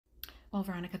Well,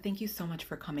 Veronica, thank you so much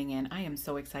for coming in. I am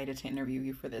so excited to interview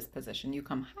you for this position. You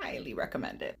come highly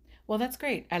recommended. Well, that's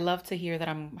great. I love to hear that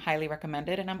I'm highly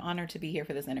recommended, and I'm honored to be here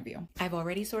for this interview. I've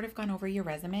already sort of gone over your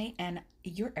resume, and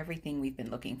you're everything we've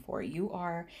been looking for. You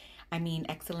are,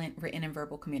 excellent written and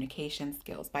verbal communication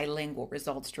skills, bilingual,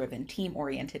 results driven, team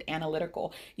oriented,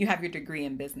 analytical. You have your degree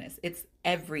in business. It's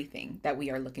everything that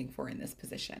we are looking for in this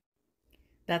position.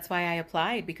 That's why I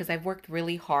applied because I've worked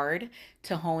really hard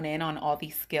to hone in on all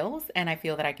these skills, and I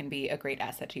feel that I can be a great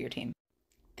asset to your team.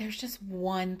 There's just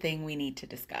one thing we need to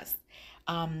discuss.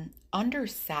 Under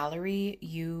salary,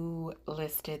 you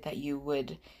listed that you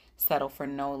would settle for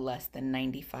no less than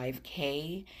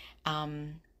 95K.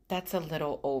 That's a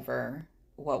little over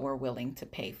what we're willing to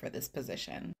pay for this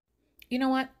position. You know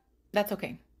what? That's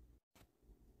okay.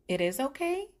 It is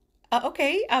okay.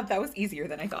 Okay, that was easier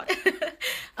than I thought.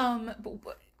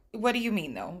 What do you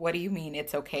mean though? What do you mean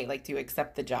it's okay? Like, do you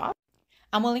accept the job?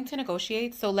 I'm willing to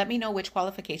negotiate, so let me know which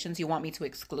qualifications you want me to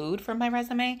exclude from my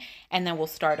resume, and then we'll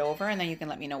start over, and then you can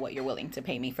let me know what you're willing to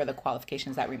pay me for the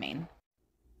qualifications that remain.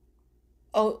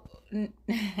 Oh,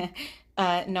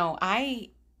 no,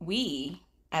 we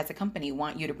as a company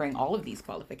want you to bring all of these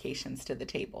qualifications to the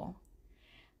table.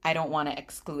 I don't want to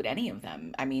exclude any of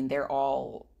them. I mean,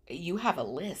 you have a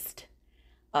list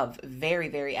of very,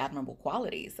 very admirable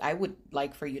qualities. I would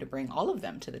like for you to bring all of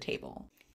them to the table.